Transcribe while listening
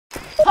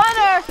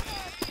Hunter!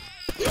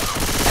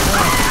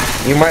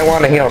 You might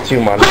want to heal too,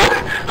 man.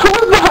 Who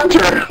was the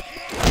hunter?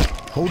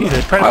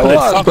 Peter, try to put a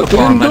soccer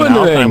ball in my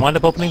mouth and I wound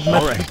up opening my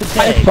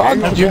I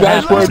thought you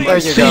guys were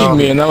seeing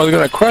me and I was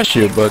gonna crush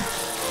you, but...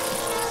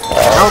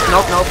 Nope.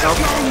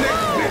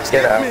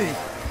 Get out.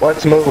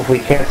 Let's move, we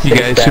can't You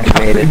stay guys should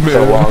stagnated probably so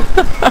move. long.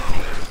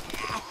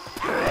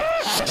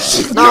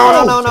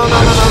 No,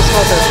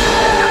 Smoker.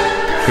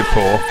 Good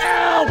pull.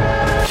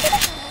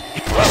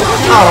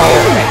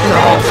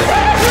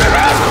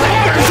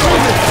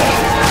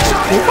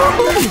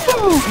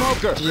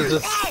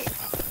 Jesus.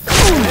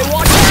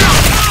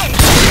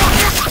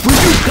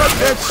 Will you cut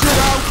that shit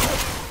out?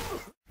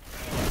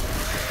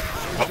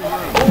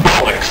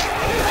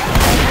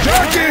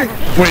 Jackie!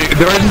 Wait,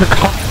 there isn't a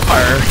car.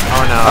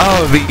 Oh no.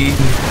 Oh, the...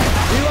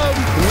 Reload.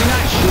 Can we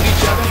not shoot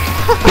each other?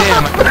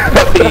 Damn,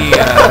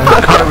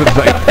 the car was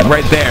like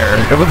right there.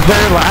 It was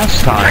there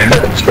last time.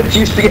 Did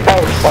you see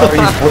how far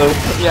he flew?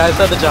 Yeah, I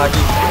saw the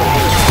jockey.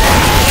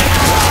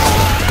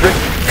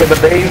 To the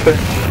base, but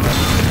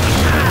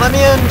Let me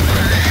in.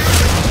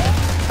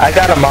 I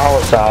got a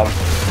Molotov.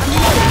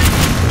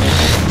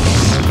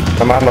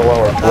 I'm on the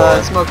lower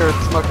floor. Smoker.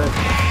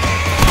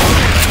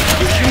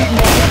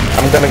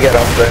 I'm gonna get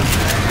up there.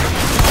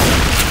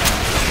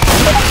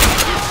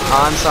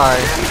 Oh, I'm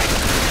sorry.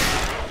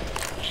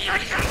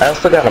 I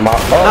also got a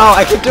Molotov. Oh, No,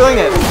 I keep doing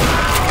it.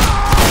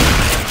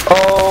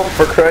 oh,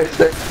 for Christ's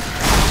sake.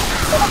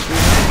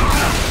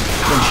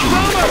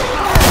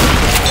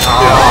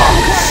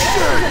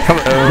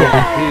 Hello.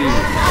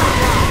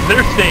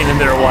 They're staying in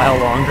there a while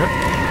longer.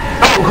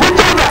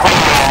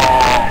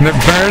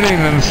 They're burning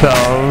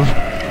themselves.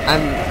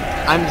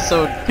 I'm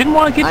so... Didn't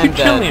want to get I'm too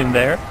chilly dead. in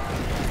there.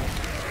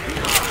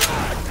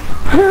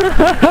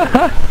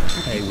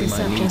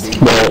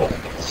 Well,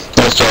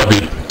 nice job,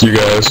 you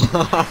guys.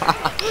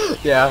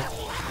 Yeah.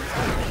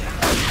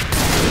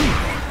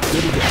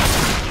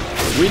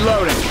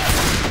 Reloading.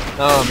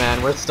 Oh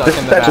man, we're stuck This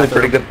in is the actually a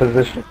bathroom. pretty good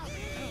position.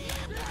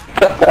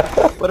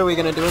 What are we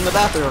gonna do in the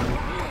bathroom?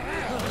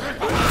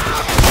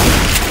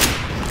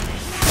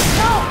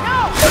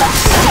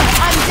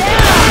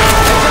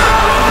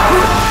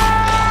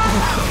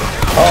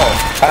 Oh,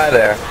 hi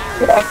there.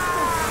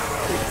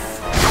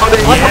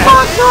 What the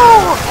fuck?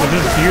 No!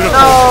 This is beautiful.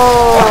 No!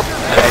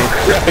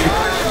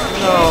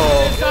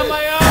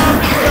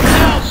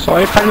 So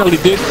I finally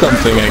did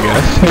something, I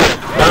guess.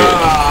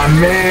 Ah,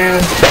 man.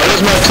 That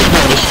is my team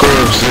on the score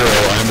of 0.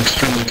 I'm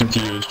extremely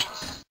confused.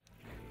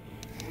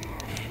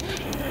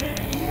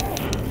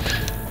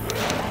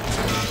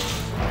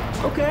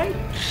 Okay.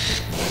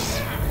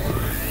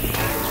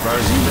 As far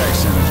as evac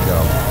centers go.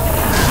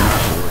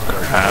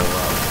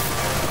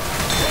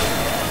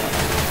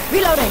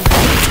 Reloading!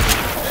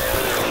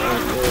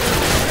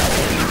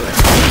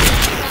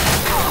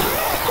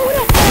 Who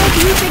the hell do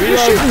you think you're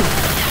shooting?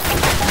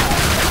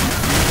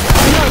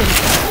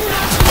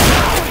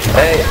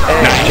 Hey,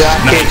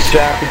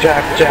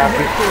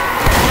 jockey.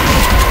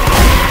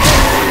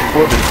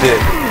 What is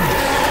this?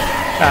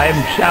 I'm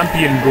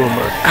champion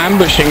boomer.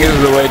 Ambushing is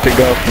the way to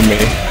go for me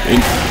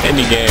in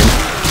any game.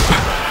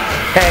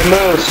 Hey,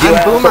 Moose, you I'm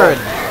asshole. boomered.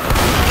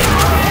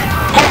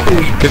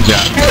 Good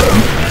job.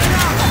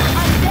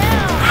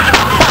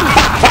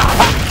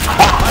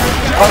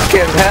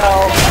 Fucking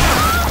hell.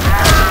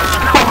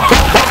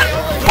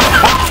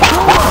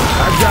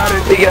 I got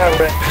it. He got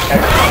it.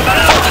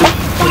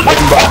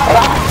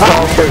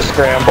 Call for a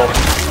scramble.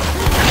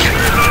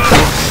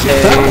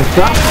 Hey.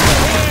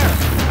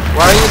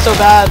 Why are you so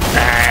bad?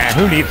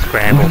 Who needs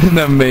scramble?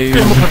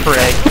 Amazing. Scramble for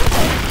egg.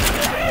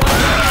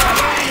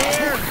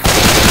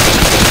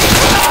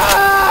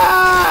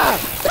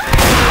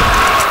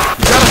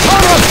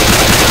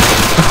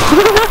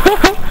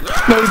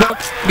 No, don't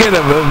get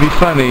him, it'll be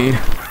funny.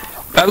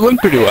 That went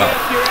pretty well.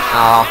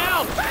 Oh.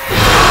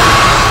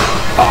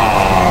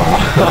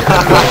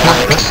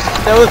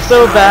 That was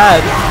so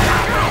bad.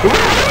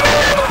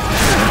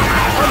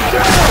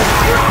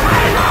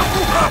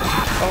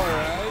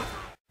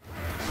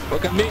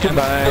 Look at me, I'm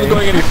not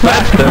going any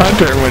faster.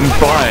 Hunter when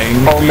flying.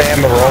 Oh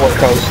man, the roller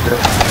coaster.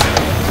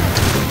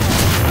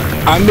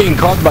 I'm being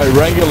caught by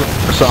regular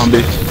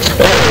zombies.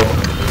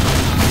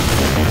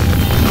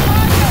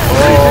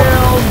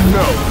 Hell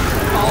no.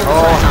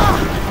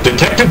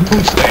 Detective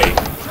Boomstay.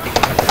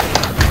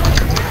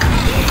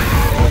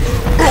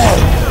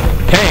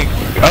 Tank.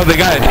 Oh, they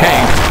got a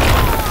tank.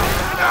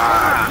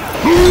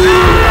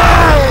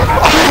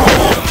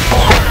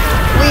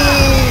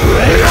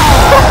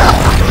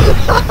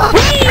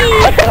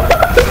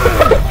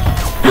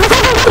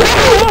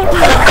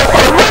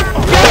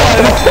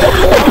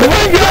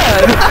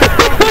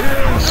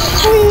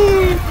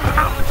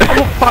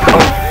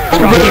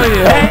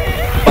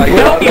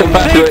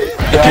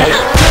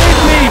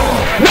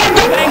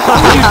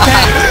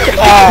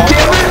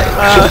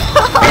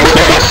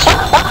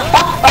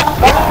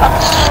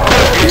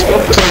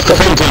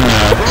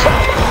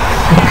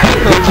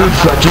 This is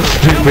such a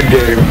stupid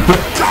game.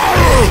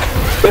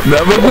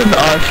 That was an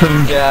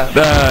awesome Yeah.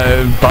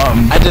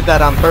 bump. I did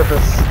that on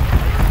purpose.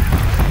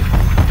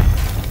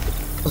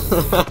 You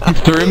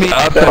threw me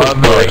up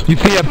above. You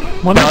see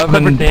above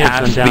and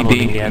past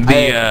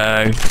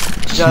the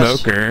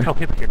smoker. Oh,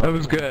 Hibikir. That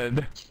was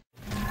good.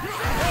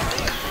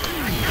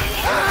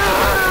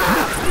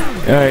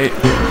 Alright,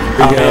 here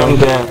we go. I'm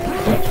dead.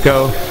 Let's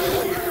go.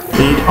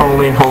 Eat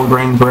only whole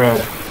grain bread.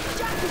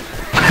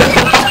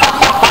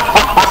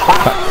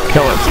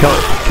 Kill it, kill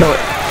it, kill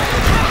it.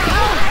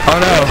 Oh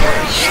no.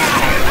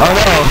 Oh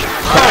no.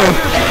 Oh.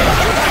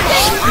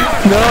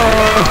 No.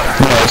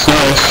 Nice,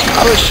 nice. I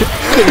was shooting.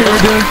 You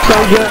were doing so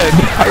good.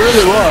 I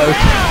really was.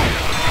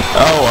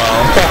 Oh well.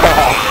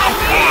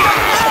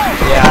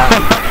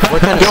 Yeah. We're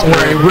kind of Don't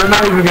worry, we're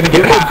not even gonna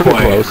get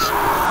halfway.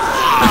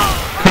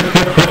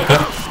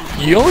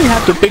 You only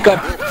have to pick up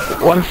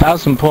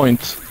 1,000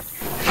 points. so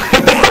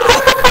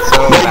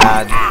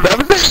bad. That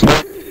was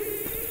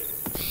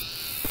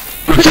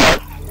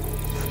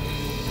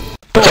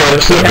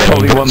we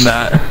totally won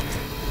that.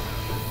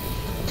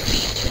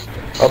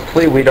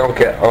 Hopefully we don't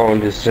get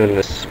owned as soon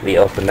as we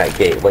open that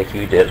gate like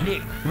you did.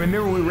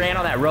 Remember we ran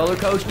on that roller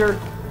coaster?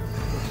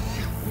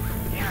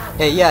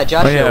 Hey, yeah,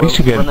 Joshua, Oh, yeah, we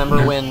should get-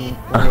 remember when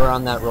we were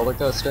on that roller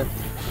coaster?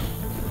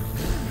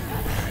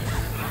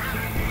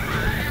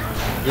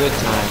 Good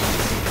times.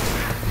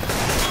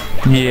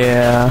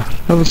 Yeah,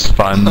 that was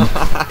fun.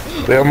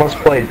 We almost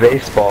played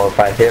baseball if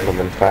I hit him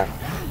in fact.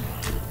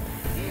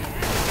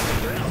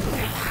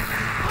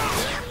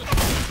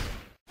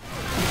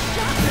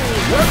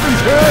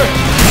 Weapons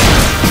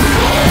here!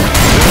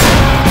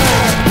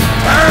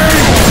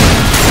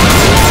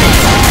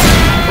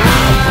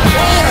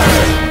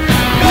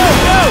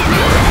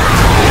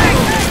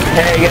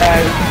 Hey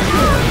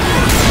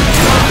guys!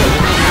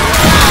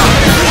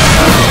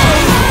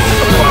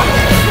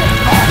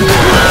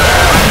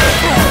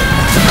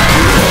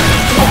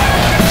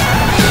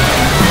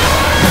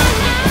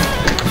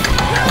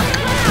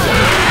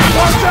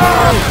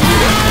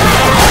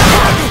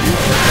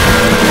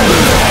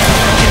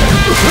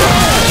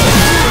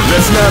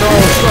 Let's not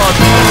all start.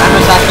 I'm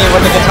attacking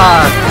with the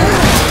guitar.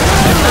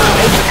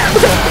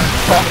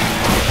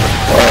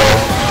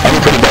 I'm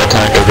a pretty bad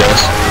tank, I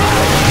guess.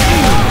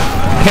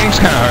 Tank's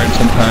kinda hard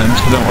sometimes,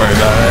 so don't worry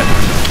about it.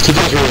 It's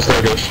just really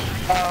sluggish.